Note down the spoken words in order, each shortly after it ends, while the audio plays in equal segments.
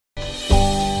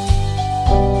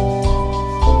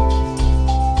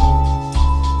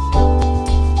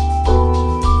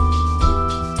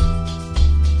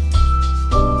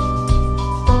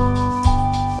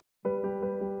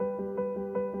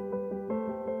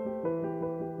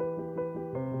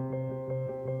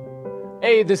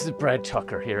Hey, this is Brad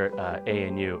Tucker here at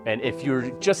ANU, and if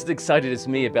you're just as excited as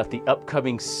me about the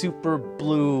upcoming super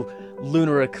blue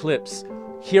lunar eclipse,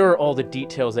 here are all the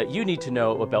details that you need to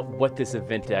know about what this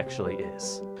event actually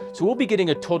is. So we'll be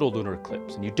getting a total lunar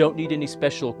eclipse, and you don't need any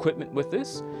special equipment with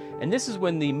this, and this is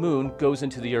when the moon goes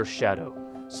into the Earth's shadow.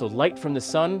 So light from the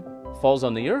sun falls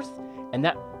on the Earth, and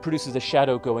that produces a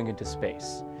shadow going into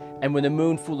space. And when the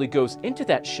moon fully goes into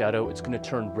that shadow, it's going to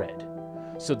turn red.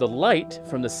 So the light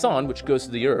from the sun, which goes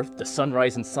to the Earth, the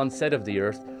sunrise and sunset of the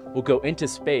Earth, will go into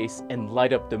space and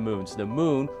light up the moon. So the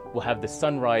moon will have the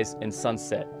sunrise and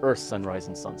sunset, Earth's sunrise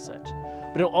and sunset.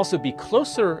 But it'll also be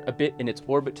closer a bit in its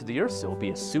orbit to the Earth, so it'll be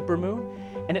a supermoon.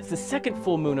 And it's the second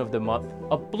full moon of the month,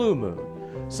 a blue moon.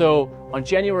 So on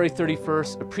January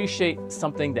 31st, appreciate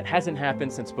something that hasn't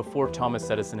happened since before Thomas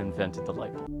Edison invented the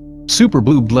light bulb. Super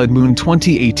Blue Blood Moon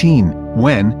 2018,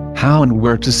 when, how and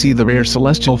where to see the rare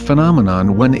celestial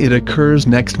phenomenon when it occurs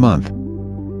next month.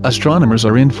 Astronomers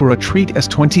are in for a treat as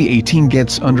 2018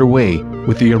 gets underway,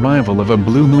 with the arrival of a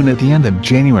blue moon at the end of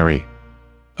January.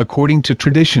 According to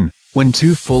tradition, when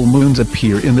two full moons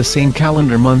appear in the same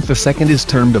calendar month, the second is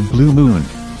termed a blue moon.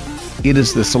 It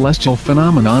is the celestial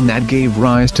phenomenon that gave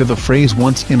rise to the phrase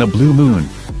 "once in a blue moon."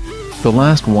 The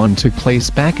last one took place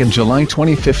back in July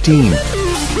 2015.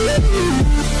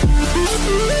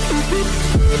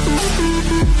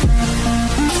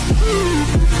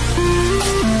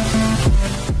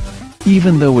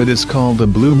 Even though it is called a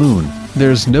blue moon,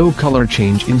 there's no color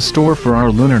change in store for our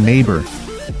lunar neighbor.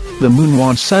 The moon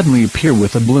won't suddenly appear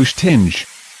with a bluish tinge.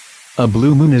 A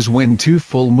blue moon is when two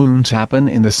full moons happen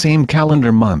in the same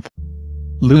calendar month.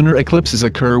 Lunar eclipses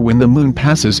occur when the moon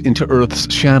passes into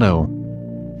Earth's shadow.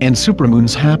 And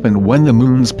supermoons happen when the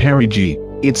moon's perigee,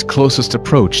 its closest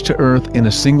approach to Earth in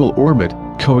a single orbit,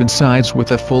 coincides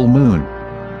with a full moon.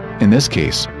 In this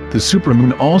case, the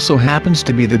supermoon also happens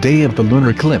to be the day of the lunar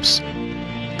eclipse.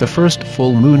 The first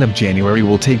full moon of January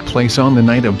will take place on the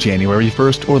night of January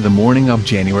 1st or the morning of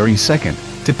January 2nd,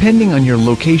 depending on your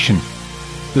location.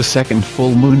 The second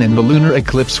full moon and the lunar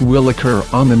eclipse will occur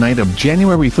on the night of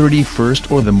January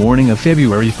 31st or the morning of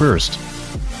February 1st.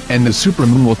 And the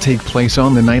supermoon will take place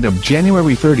on the night of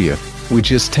January 30th,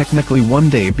 which is technically one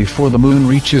day before the moon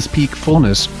reaches peak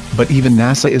fullness, but even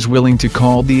NASA is willing to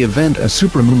call the event a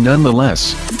supermoon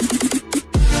nonetheless.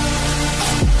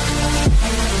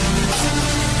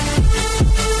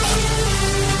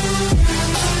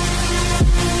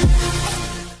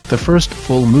 The first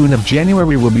full moon of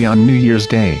January will be on New Year's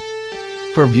Day.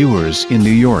 For viewers in New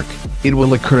York, it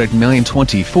will occur at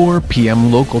 9:24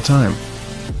 p.m. local time.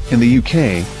 In the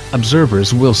UK,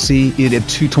 observers will see it at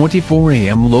 2:24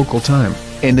 a.m. local time,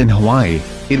 and in Hawaii,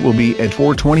 it will be at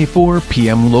 4:24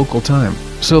 p.m. local time,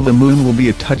 so the moon will be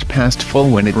a touch past full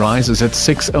when it rises at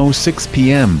 6:06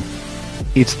 p.m.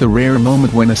 It's the rare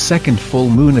moment when a second full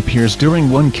moon appears during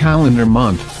one calendar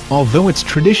month, although its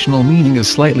traditional meaning is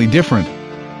slightly different.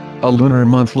 A lunar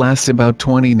month lasts about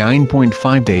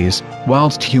 29.5 days,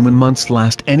 whilst human months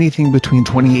last anything between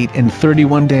 28 and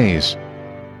 31 days.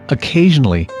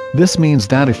 Occasionally, this means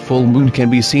that a full moon can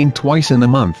be seen twice in a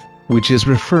month, which is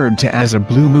referred to as a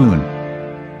blue moon.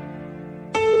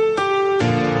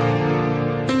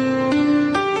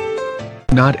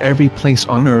 Not every place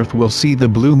on Earth will see the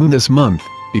blue moon this month,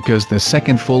 because the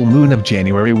second full moon of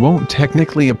January won't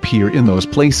technically appear in those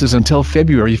places until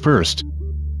February 1st.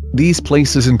 These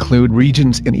places include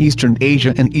regions in Eastern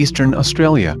Asia and Eastern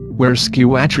Australia, where ski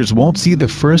watchers won't see the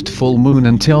first full moon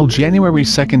until January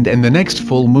 2nd and the next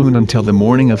full moon until the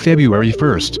morning of February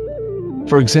 1st.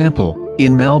 For example,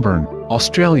 in Melbourne,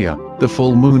 Australia, the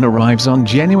full moon arrives on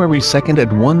January 2nd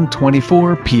at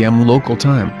 1:24 p.m. local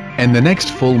time, and the next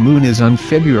full moon is on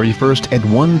February 1st at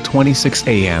 1:26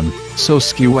 a.m., so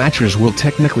ski watchers will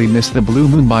technically miss the blue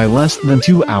moon by less than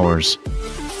 2 hours.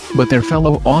 But their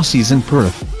fellow Aussies in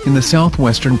Perth, in the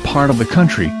southwestern part of the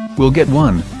country, will get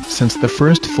one, since the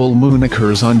first full moon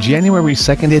occurs on January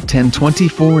 2nd at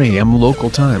 10:24 a.m. local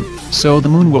time, so the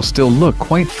moon will still look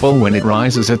quite full when it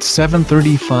rises at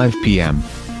 7:35 p.m.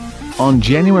 On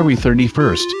January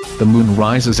 31st, the moon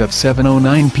rises at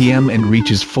 7:09 p.m. and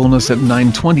reaches fullness at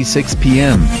 9:26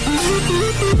 p.m.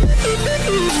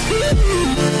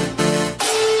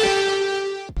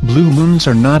 Blue moons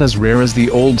are not as rare as the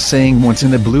old saying "once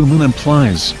in a blue moon"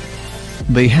 implies.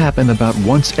 They happen about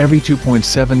once every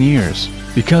 2.7 years,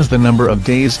 because the number of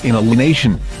days in a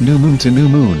lunation, new moon to new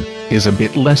moon, is a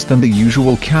bit less than the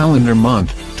usual calendar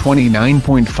month,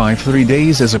 29.53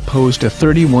 days as opposed to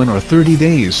 31 or 30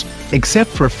 days, except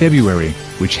for February,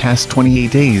 which has 28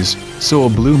 days, so a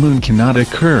blue moon cannot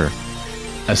occur.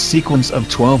 A sequence of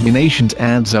 12 lunations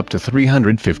adds up to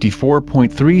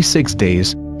 354.36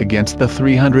 days, against the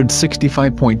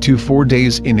 365.24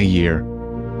 days in a year.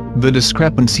 The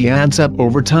discrepancy adds up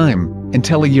over time,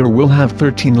 until a year will have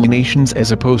 13 lunations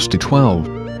as opposed to 12.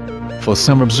 For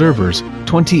some observers,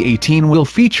 2018 will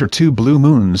feature 2 blue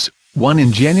moons, one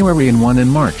in January and one in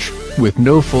March, with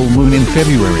no full moon in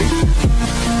February.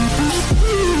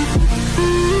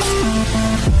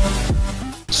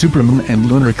 Supermoon and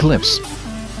lunar eclipse.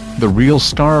 The real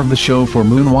star of the show for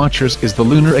moon watchers is the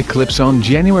lunar eclipse on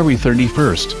January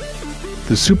 31st.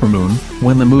 The supermoon,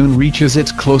 when the moon reaches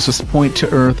its closest point to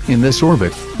Earth in this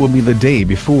orbit, will be the day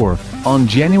before, on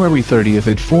January 30th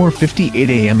at 4:58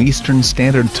 a.m. Eastern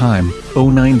Standard Time,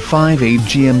 0958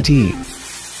 GMT.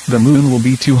 The moon will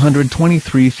be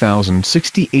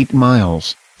 223,068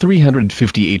 miles,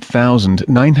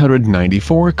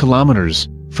 358,994 kilometers,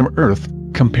 from Earth,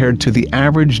 compared to the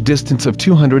average distance of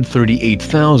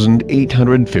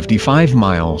 238,855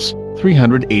 miles,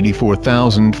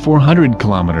 384,400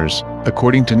 kilometers,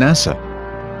 according to NASA.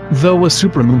 Though a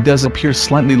supermoon does appear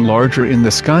slightly larger in the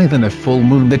sky than a full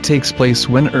moon that takes place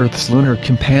when Earth's lunar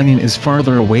companion is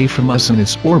farther away from us in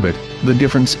its orbit, the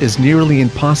difference is nearly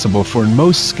impossible for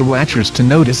most sky watchers to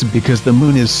notice because the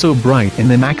moon is so bright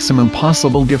and the maximum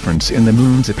possible difference in the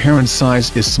moon's apparent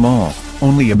size is small,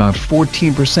 only about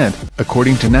 14%,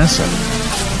 according to NASA.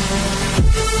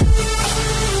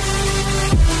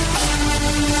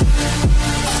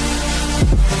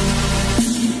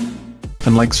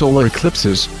 Unlike solar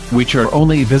eclipses, which are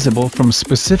only visible from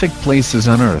specific places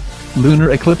on Earth,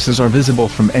 lunar eclipses are visible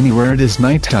from anywhere it is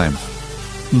nighttime.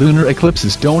 Lunar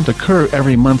eclipses don't occur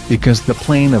every month because the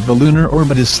plane of the lunar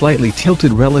orbit is slightly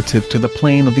tilted relative to the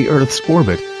plane of the Earth's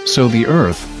orbit, so the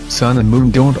Earth, Sun and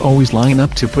Moon don't always line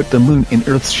up to put the Moon in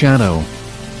Earth's shadow.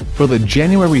 For the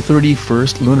January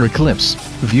 31st lunar eclipse,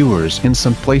 viewers in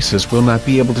some places will not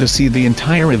be able to see the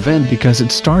entire event because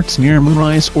it starts near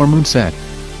moonrise or moonset.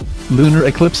 Lunar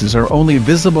eclipses are only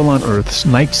visible on Earth's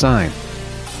night side.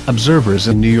 Observers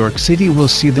in New York City will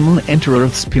see the moon enter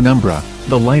Earth's penumbra,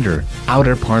 the lighter,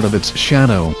 outer part of its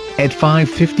shadow, at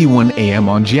 5:51 a.m.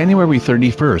 on January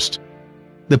 31st.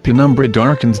 The penumbra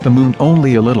darkens the moon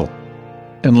only a little.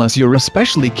 Unless you're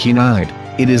especially keen-eyed,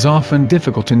 it is often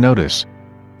difficult to notice.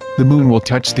 The moon will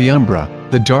touch the umbra,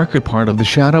 the darker part of the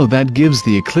shadow that gives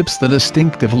the eclipse the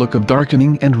distinctive look of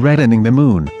darkening and reddening the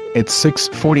moon, at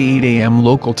 6:48 a.m.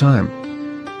 local time.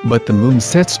 But the moon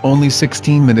sets only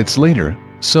 16 minutes later,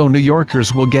 so New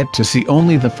Yorkers will get to see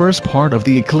only the first part of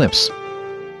the eclipse.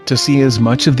 To see as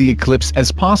much of the eclipse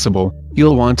as possible,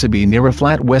 you'll want to be near a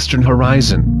flat western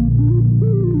horizon.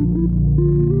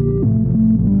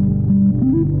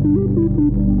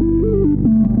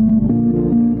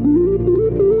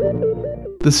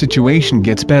 The situation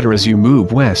gets better as you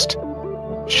move west.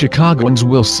 Chicagoans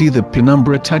will see the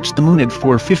penumbra touch the moon at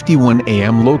 4:51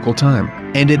 a.m. local time,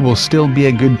 and it will still be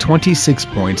a good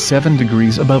 26.7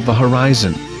 degrees above the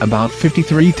horizon, about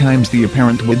 53 times the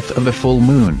apparent width of a full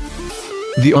moon.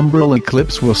 The umbral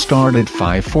eclipse will start at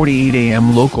 5:48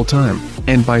 a.m. local time,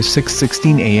 and by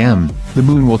 6:16 a.m., the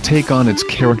moon will take on its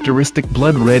characteristic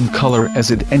blood red color as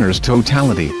it enters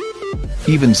totality.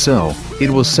 Even so,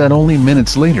 it will set only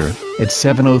minutes later, at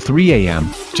 7:03 a.m.,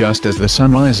 just as the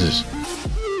sun rises.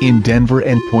 In Denver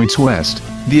and points west,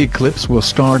 the eclipse will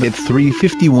start at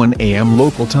 3:51 a.m.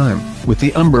 local time, with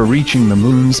the umbra reaching the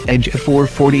moon's edge at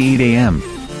 4:48 a.m.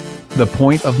 The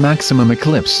point of maximum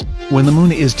eclipse, when the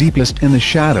moon is deepest in the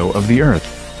shadow of the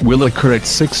Earth, will occur at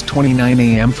 6:29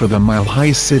 a.m. for the Mile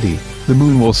High City. The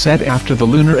moon will set after the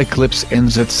lunar eclipse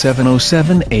ends at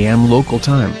 7:07 a.m. local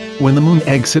time, when the moon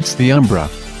exits the umbra.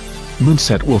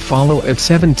 Moonset will follow at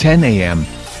 7:10 a.m.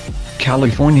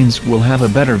 Californians will have a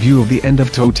better view of the end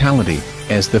of totality,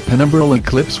 as the penumbral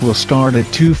eclipse will start at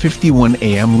 2:51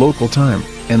 a.m. local time,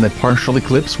 and the partial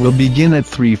eclipse will begin at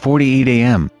 3:48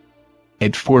 a.m.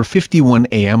 At 4:51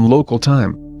 a.m. local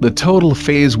time, the total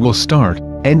phase will start,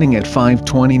 ending at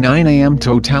 5:29 a.m.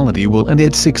 Totality will end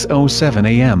at 6:07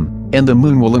 a.m., and the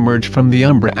moon will emerge from the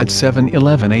umbra at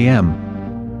 7:11 a.m.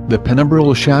 The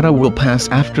penumbral shadow will pass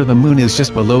after the moon is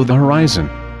just below the horizon.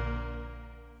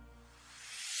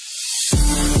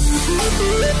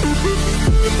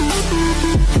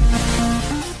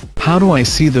 How do I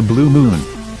see the blue moon?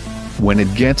 When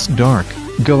it gets dark,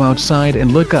 go outside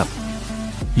and look up.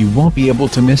 You won't be able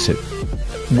to miss it.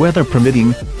 Weather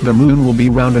permitting, the moon will be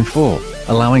round and full,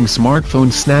 allowing smartphone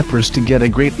snappers to get a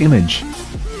great image.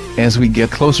 As we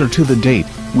get closer to the date,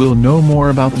 we'll know more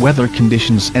about weather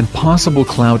conditions and possible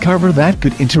cloud cover that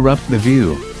could interrupt the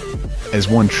view. As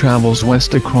one travels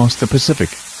west across the Pacific,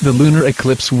 the lunar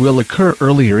eclipse will occur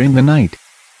earlier in the night.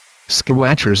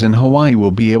 Skywatchers in Hawaii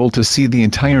will be able to see the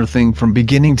entire thing from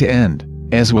beginning to end,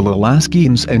 as will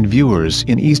Alaskans and viewers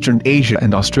in Eastern Asia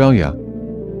and Australia.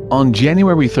 On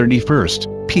January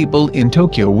 31st, people in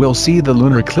Tokyo will see the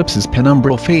lunar eclipse's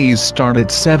penumbral phase start at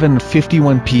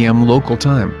 7:51 p.m. local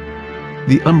time.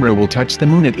 The umbra will touch the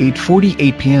moon at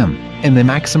 8:48 p.m., and the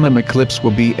maximum eclipse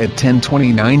will be at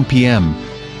 10:29 p.m.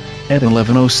 At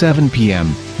 11:07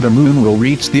 p.m., the moon will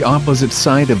reach the opposite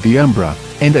side of the umbra,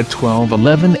 and at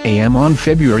 12:11 a.m. on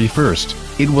February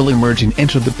 1st, it will emerge and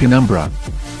enter the penumbra.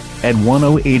 At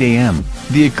 1:08 a.m.,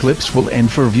 the eclipse will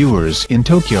end for viewers in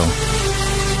Tokyo.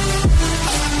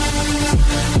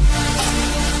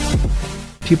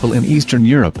 People in Eastern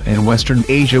Europe and Western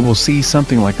Asia will see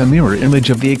something like a mirror image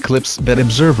of the eclipse that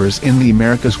observers in the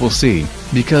Americas will see,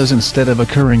 because instead of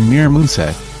occurring near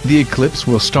moonset, the eclipse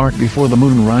will start before the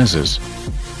moon rises.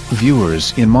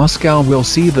 Viewers in Moscow will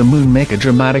see the moon make a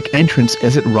dramatic entrance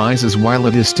as it rises while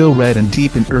it is still red and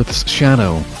deep in Earth's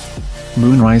shadow.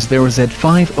 Moonrise there is at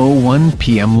 5:01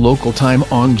 p.m. local time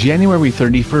on January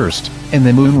 31st, and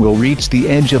the moon will reach the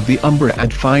edge of the umbra at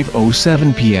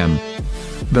 5:07 p.m.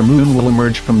 The moon will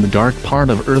emerge from the dark part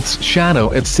of Earth's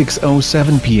shadow at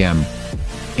 6:07 p.m.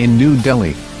 In New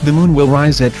Delhi, the moon will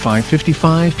rise at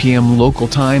 5:55 p.m. local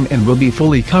time and will be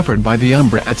fully covered by the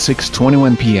umbra at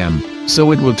 6:21 p.m.,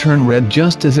 so it will turn red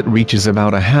just as it reaches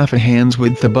about a half a hand's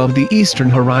width above the eastern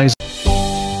horizon.